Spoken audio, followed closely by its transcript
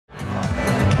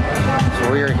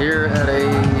We are here at a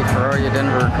Ferrari of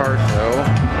Denver car show.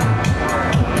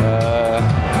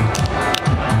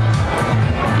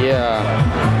 Yeah.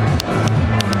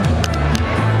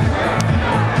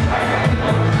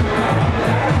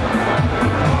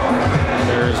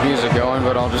 There's music going,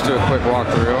 but I'll just do a quick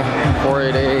walkthrough.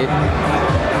 488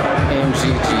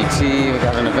 AMG GT. We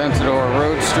got an Aventador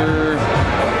Roadster.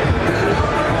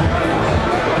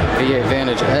 V8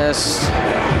 Vantage S.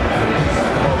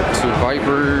 Two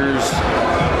Vipers.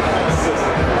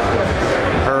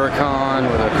 Huracan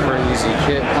with a crazy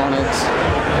kit on it.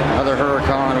 Another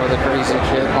Huracan with a crazy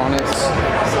kit on it.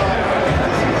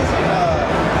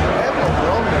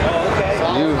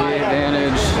 New V8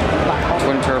 Vantage,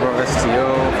 twin turbo STO.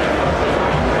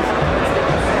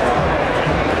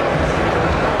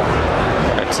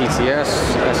 Got a TTS,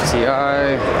 STI.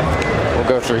 We'll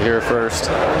go through here first.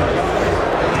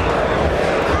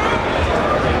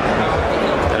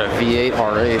 Got a V8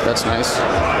 R8, that's nice.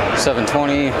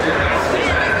 720.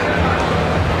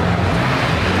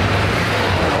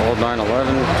 Old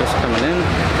 911 just coming in.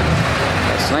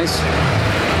 That's nice.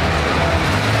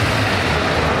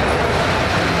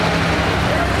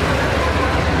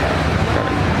 Got a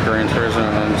Gran Turismo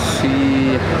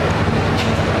MC,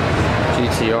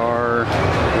 GTR.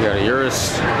 We got a Urus.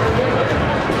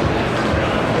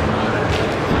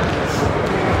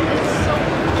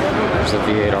 There's the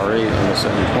V8 R8 and the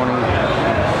 720.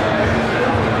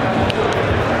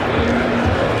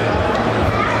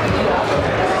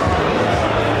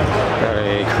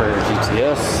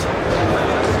 GTS,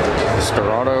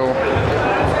 Storado,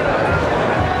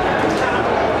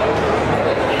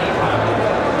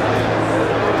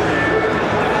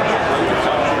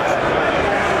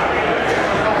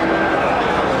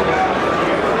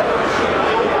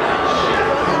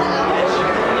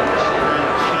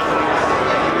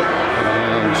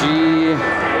 AMG,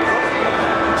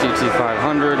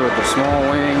 GT500 with the small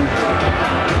wing,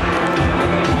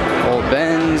 old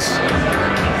Benz.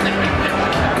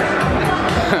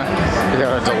 We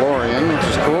got a DeLorean, which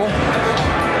is cool.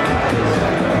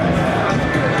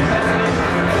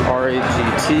 R8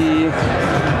 GT,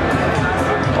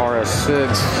 RS6,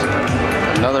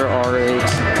 another R8,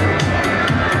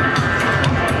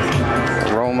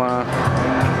 Roma.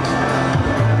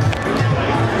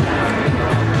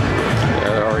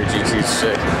 Yeah, the R8 GT is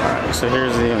sick. Alright, so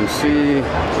here's the MC,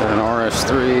 got an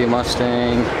RS3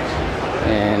 Mustang,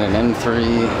 and an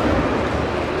M3.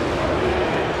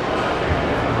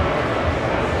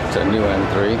 It's a new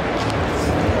M3.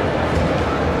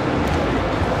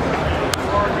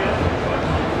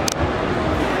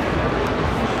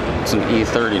 It's an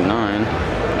E39.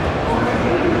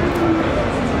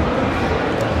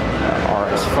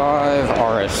 RS5,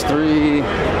 RS3.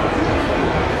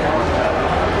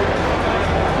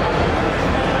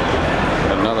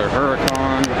 Another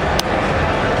Huracan.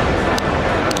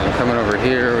 And coming over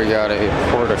here, we got a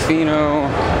Portofino.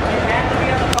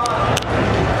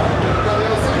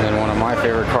 My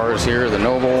favorite cars here, the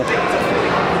Noble.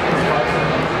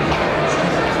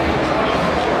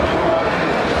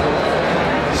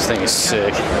 This thing is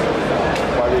sick.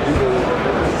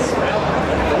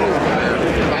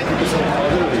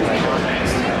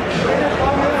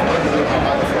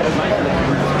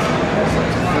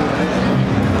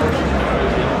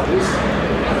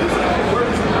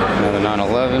 Another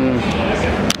 911.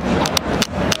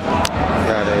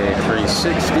 Got a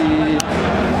 360.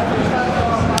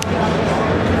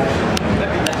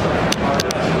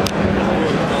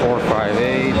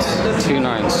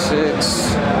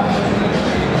 296,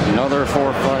 another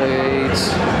 458,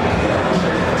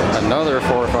 another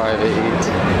 458,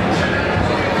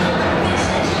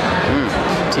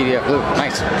 TDF Blue,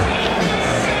 nice,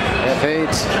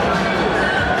 F8,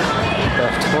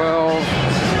 F12,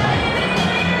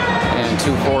 and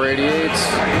two 488s,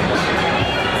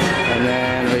 and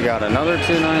then we got another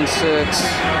 296,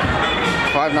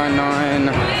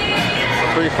 599,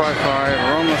 355,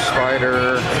 Roma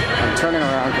Spider. I'm turning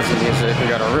around because of the music. We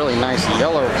got a really nice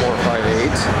yellow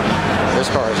 458. This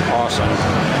car is awesome.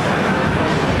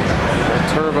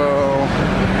 Turbo.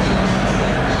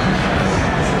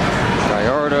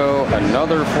 Gallardo,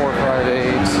 another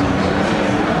 458.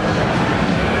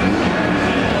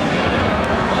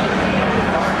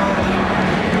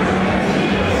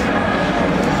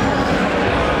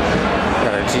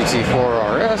 Got a GT4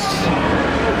 RS.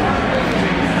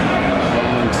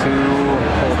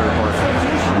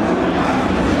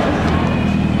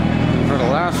 For the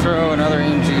last row, another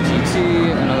AMG GT,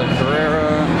 another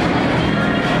Carrera.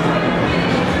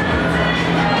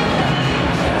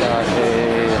 Got a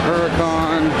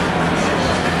Huracan,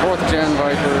 4th gen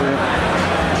Viper,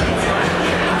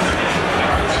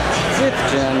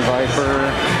 Gen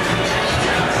Viper,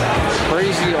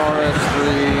 Crazy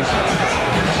RS3,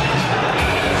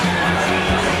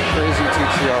 Crazy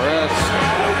TTRS,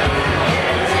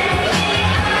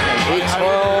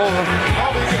 812,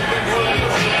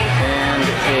 and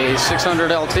a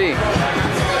 600 LT.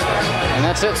 And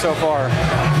that's it so far.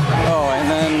 Oh, and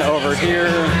then over here,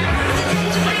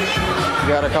 we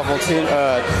got a couple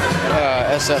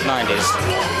SF90s.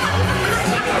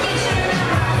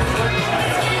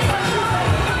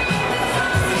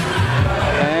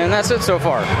 And that's it so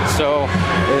far. So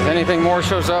if anything more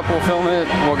shows up, we'll film it.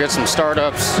 We'll get some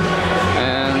startups,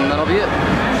 and that'll be it.